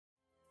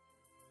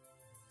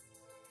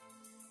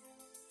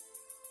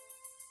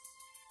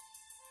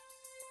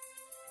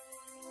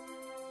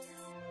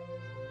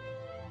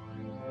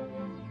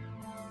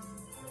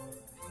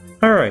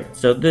Alright,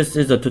 so this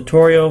is a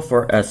tutorial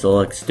for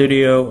SLX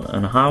Studio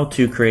on how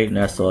to create an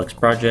SLX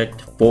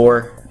project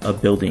for a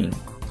building.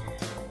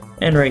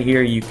 And right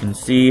here you can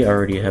see I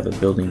already have a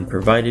building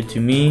provided to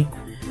me.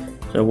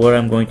 So what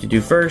I'm going to do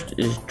first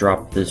is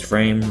drop this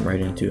frame right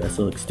into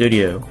SLX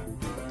Studio.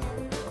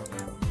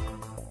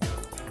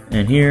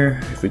 And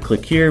here, if we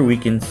click here, we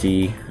can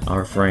see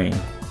our frame.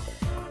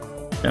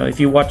 Now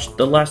if you watched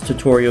the last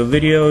tutorial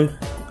video,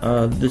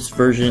 this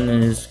version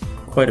is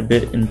quite a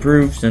bit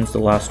improved since the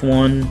last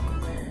one.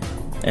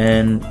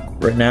 And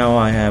right now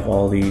I have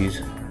all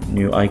these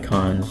new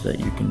icons that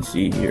you can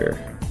see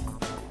here.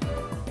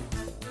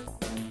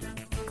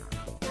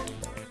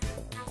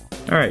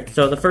 Alright,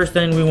 so the first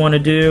thing we want to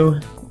do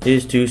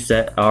is to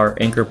set our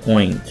anchor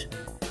point.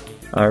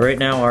 Right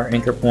now our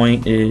anchor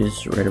point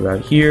is right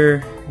about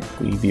here. If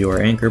we view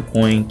our anchor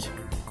point,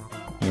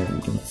 here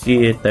we can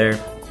see it there.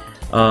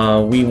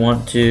 We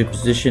want to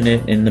position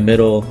it in the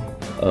middle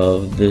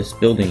of this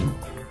building.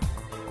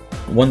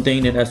 One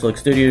thing in SLX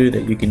Studio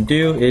that you can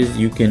do is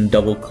you can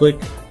double click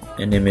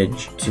an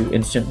image to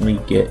instantly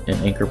get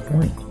an anchor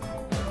point.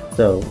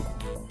 So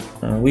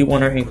we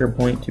want our anchor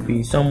point to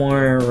be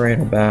somewhere right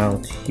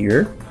about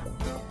here.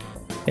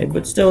 Okay,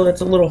 but still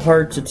that's a little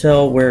hard to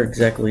tell where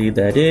exactly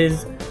that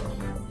is.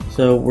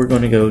 So we're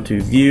going to go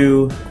to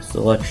View,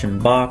 Selection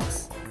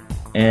Box,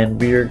 and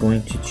we are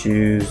going to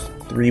choose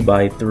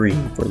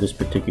 3x3 for this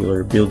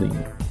particular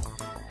building.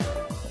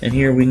 And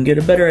here we can get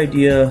a better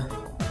idea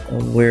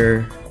of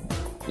where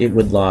it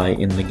would lie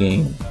in the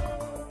game.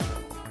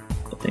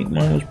 I think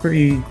mine was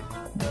pretty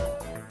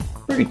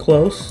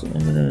close. I'm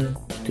gonna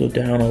go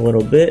down a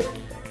little bit.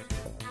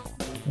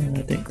 And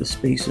I think the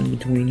space in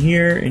between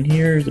here and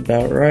here is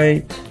about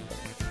right.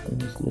 And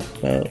this looks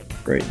about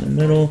right in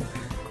the middle.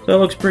 So it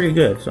looks pretty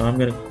good. So I'm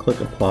gonna click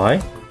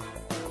apply.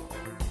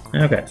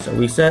 Okay, so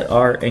we set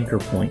our anchor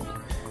point.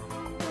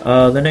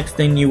 The next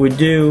thing you would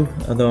do,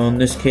 although in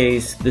this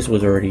case this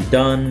was already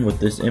done with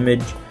this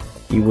image,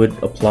 you would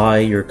apply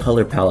your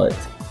color palette.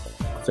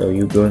 So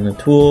you go in the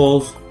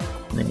tools,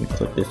 and then you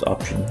click this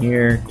option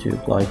here to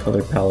apply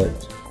color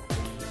palette.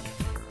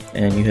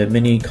 And you have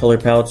many color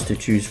palettes to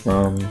choose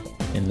from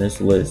in this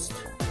list,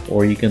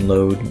 or you can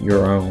load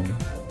your own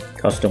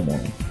custom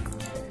one.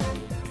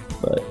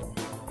 But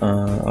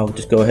I'll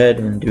just go ahead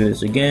and do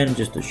this again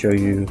just to show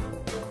you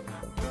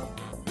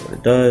what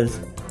it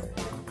does.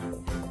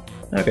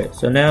 Okay,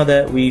 so now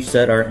that we've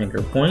set our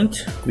anchor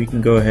point, we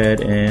can go ahead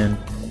and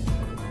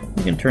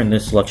we can turn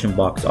this selection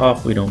box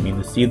off. We don't need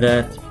to see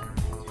that.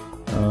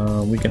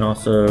 We can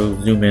also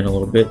zoom in a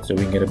little bit so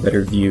we can get a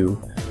better view.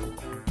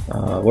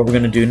 What we're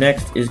going to do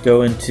next is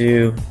go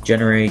into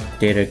Generate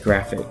Data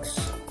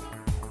Graphics.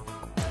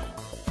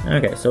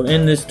 Okay, so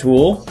in this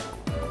tool,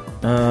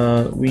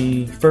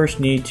 we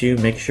first need to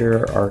make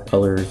sure our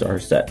colors are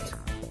set.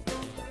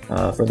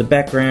 For the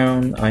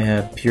background, I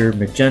have pure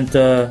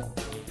magenta,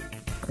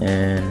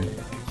 and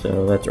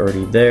so that's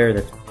already there.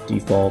 That's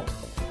default,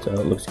 so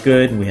it looks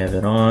good. We have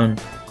it on.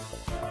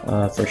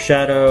 For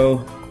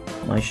shadow,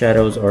 my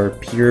shadows are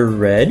pure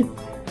red,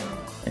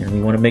 and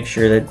we want to make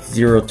sure that's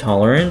 0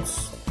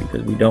 tolerance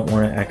because we don't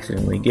want to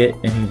accidentally get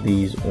any of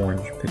these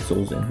orange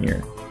pixels in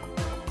here.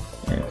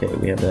 Okay,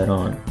 we have that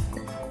on.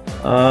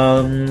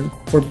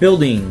 For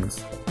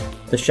buildings,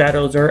 the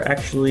shadows are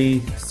actually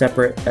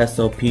separate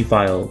SLP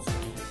files.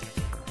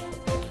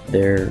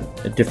 They're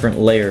a different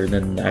layer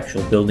than the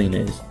actual building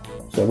is.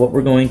 So what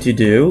we're going to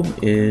do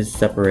is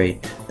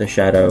separate the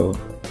shadow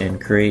and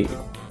create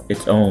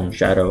its own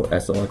shadow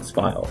SLX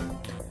file.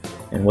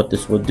 And what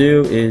this will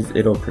do is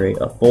it'll create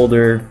a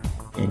folder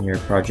in your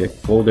project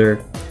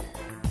folder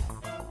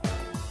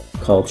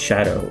called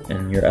shadow,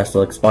 and your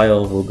SLX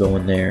file will go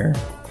in there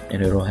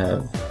and it'll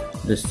have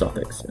this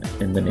suffix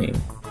in the name.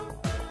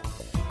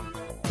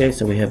 Okay,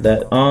 so we have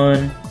that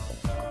on.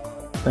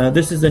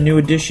 This is a new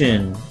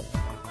addition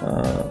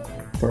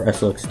for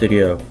SLX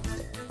Studio.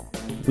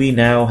 We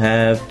now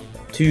have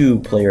 2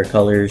 player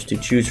colors to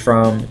choose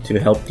from to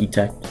help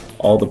detect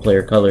all the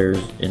player colors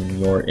in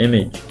your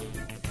image.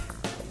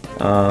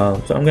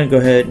 So I'm going to go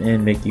ahead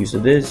and make use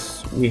of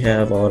this. We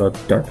have a lot of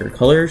darker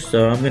colors,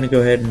 so I'm going to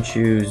go ahead and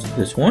choose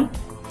this one.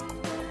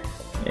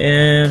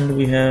 And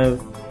we have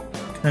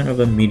kind of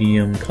a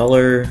medium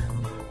color,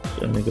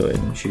 so I'm going to go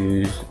ahead and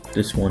choose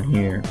this one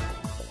here.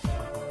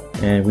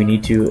 And we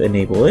need to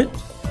enable it.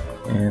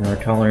 And our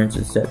tolerance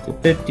is set to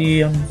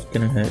 50. I'm just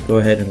going to go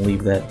ahead and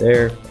leave that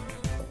there.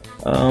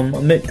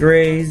 Omit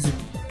grays.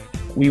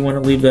 We want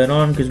to leave that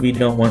on because we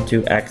don't want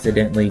to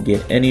accidentally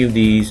get any of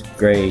these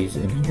grays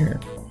in here.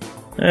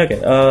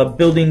 Okay,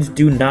 buildings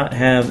do not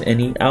have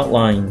any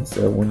outlines,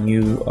 so when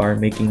you are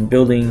making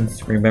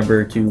buildings,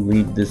 remember to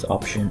leave this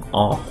option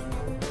off.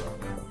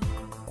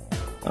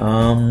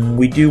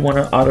 We do want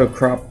to auto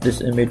crop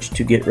this image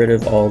to get rid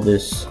of all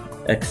this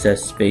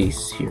excess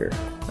space here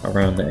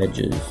around the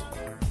edges.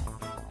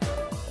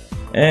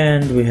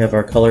 And we have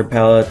our color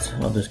palette.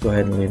 I'll just go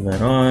ahead and leave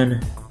that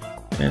on.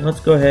 And let's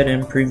go ahead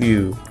and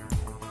preview.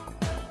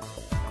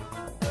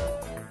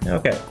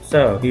 Okay,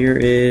 so here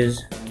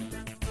is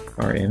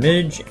our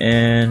image,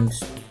 and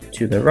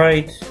to the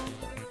right,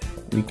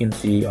 we can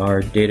see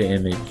our data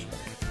image.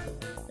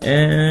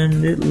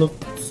 And it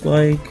looks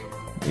like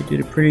they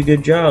did a pretty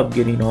good job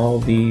getting all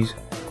these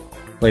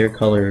player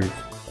colors.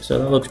 So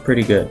that looks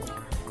pretty good.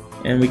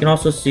 And we can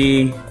also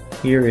see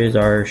here is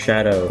our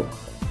shadow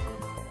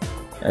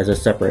as a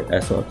separate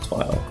SLX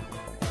file.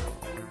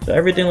 So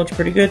everything looks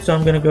pretty good, so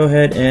I'm going to go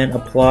ahead and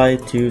apply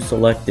to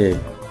selected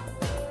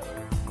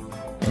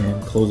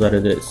and close out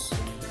of this.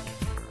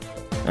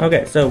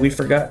 Okay, so we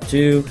forgot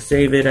to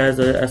save it as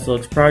a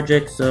SLX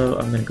project, so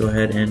I'm going to go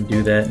ahead and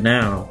do that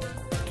now.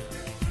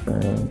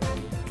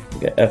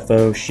 We got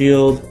FO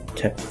Shield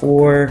Tech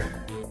 4,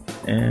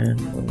 and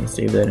let me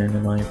save that into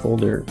my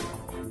folder.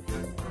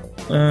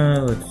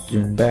 Let's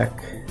zoom back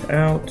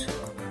out,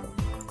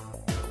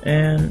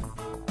 and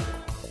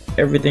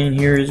everything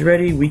here is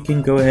ready. We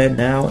can go ahead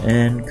now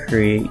and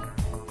create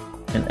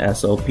an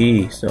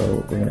SLP. So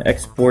we're going to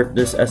export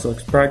this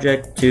SLX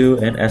project to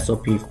an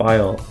SLP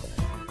file,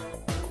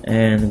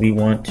 and we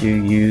want to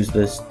use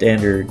the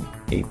standard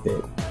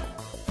 8-bit.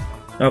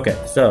 Okay,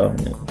 so I'm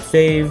going to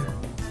save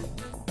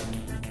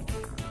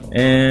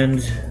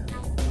and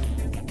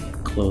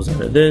close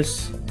out of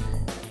this.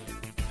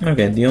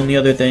 Okay, the only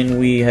other thing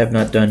we have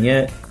not done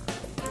yet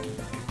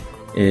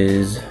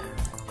is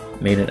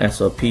made an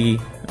SLP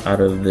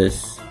out of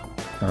this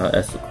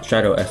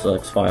Shadow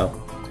SLX file.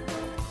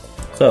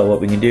 So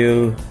what we can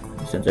do,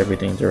 since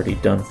everything's already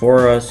done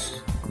for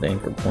us, the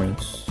anchor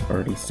point's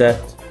already set,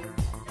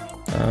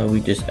 we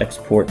just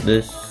export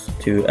this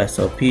to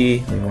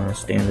SLP. We want a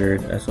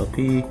standard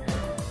SLP,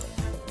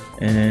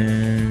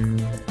 and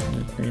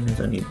the thing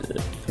is I need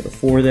to put a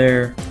 4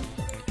 there,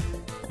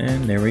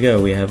 and there we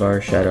go, we have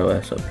our Shadow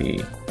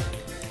SLP.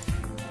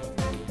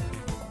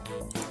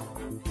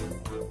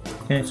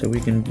 Okay, so we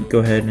can go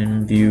ahead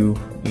and view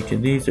each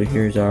of these. So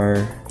here's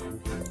our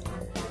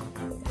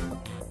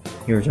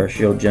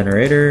shield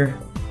generator,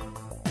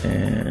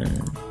 and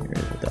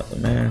here's without the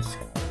mask,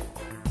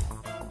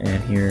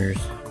 and here's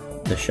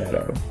the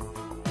shadow.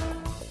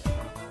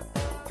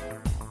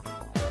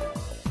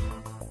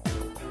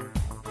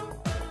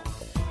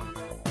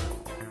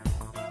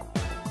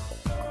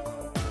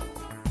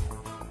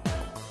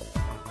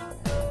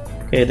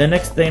 Okay, the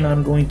next thing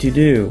I'm going to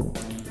do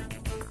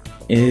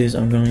is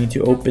I'm going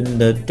to open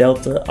the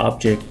Delta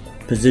Object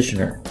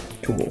Positioner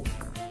tool.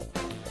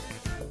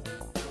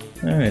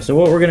 Alright, so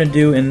what we're going to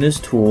do in this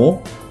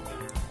tool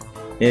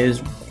is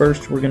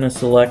first we're going to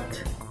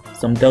select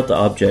some Delta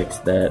objects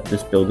that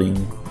this building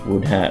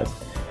would have.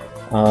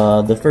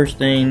 The first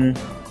thing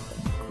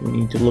we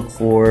need to look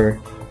for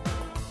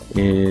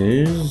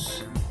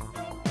is,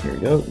 here we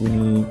go, we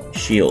need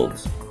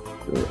shields.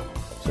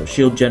 So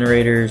shield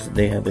generators,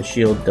 they have a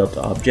shield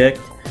Delta object.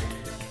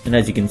 And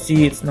as you can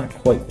see, it's not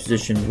quite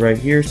positioned right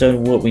here, so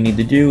what we need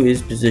to do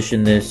is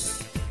position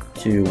this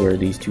to where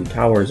these two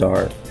towers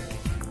are.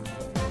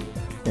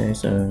 Okay,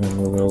 so I'm going to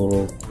move it a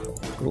little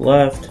to the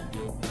left,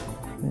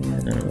 and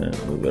then I'm going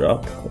to move it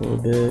up a little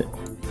bit.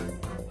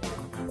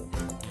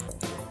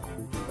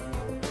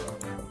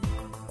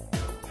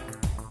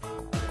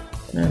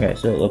 Okay,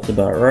 so it looks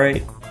about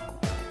right.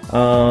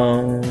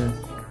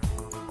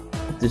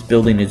 If this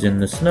building is in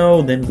the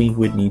snow, then we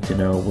would need to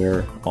know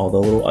where all the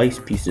little ice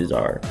pieces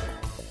are.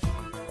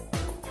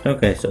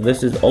 Okay, so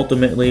this is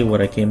ultimately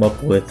what I came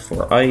up with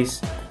for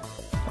ice.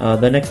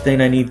 The next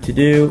thing I need to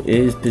do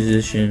is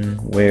position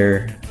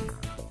where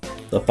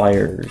the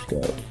fires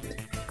go.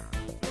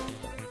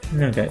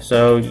 Okay,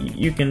 so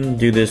you can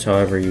do this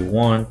however you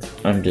want.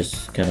 I'm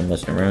just kind of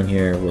messing around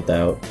here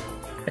without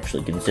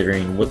actually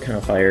considering what kind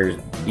of fires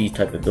these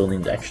type of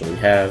buildings actually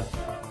have.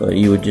 But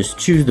you would just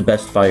choose the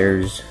best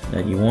fires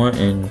that you want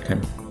and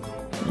kind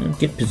of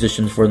get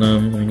positions for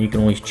them, and you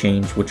can always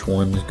change which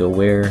ones go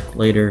where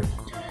later.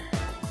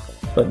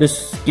 But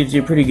this gives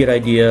you a pretty good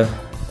idea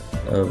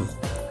of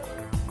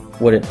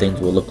what things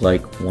will look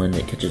like when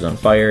it catches on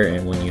fire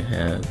and when you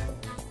have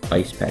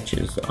ice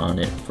patches on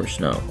it for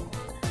snow.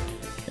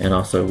 And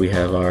also we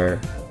have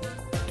our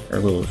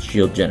little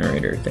shield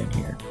generator thing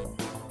here.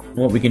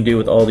 What we can do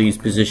with all these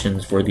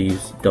positions for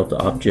these Delta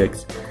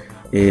objects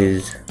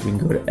is we can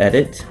go to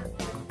Edit,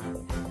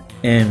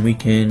 and we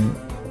can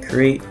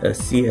create a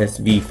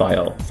CSV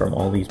file from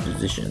all these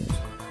positions.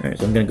 Alright,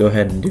 so I'm going to go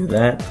ahead and do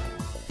that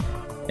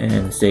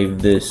and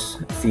save this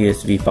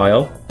CSV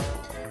file.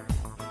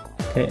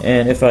 Okay,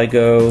 and if I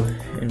go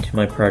into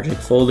my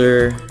project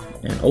folder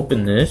and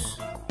open this,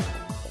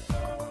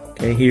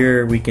 okay,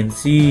 here we can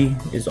see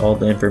is all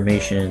the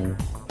information,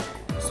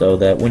 so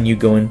that when you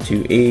go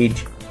into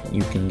age,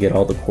 you can get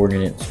all the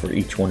coordinates for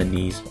each one of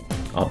these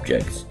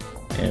objects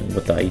and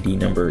what the ID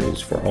number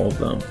is for all of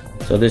them.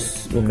 So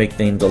this will make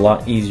things a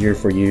lot easier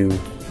for you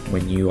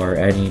when you are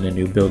adding a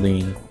new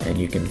building, and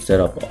you can set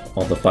up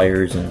all the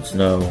fires and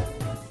snow.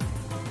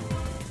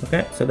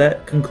 Okay, so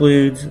that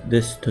concludes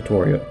this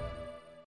tutorial.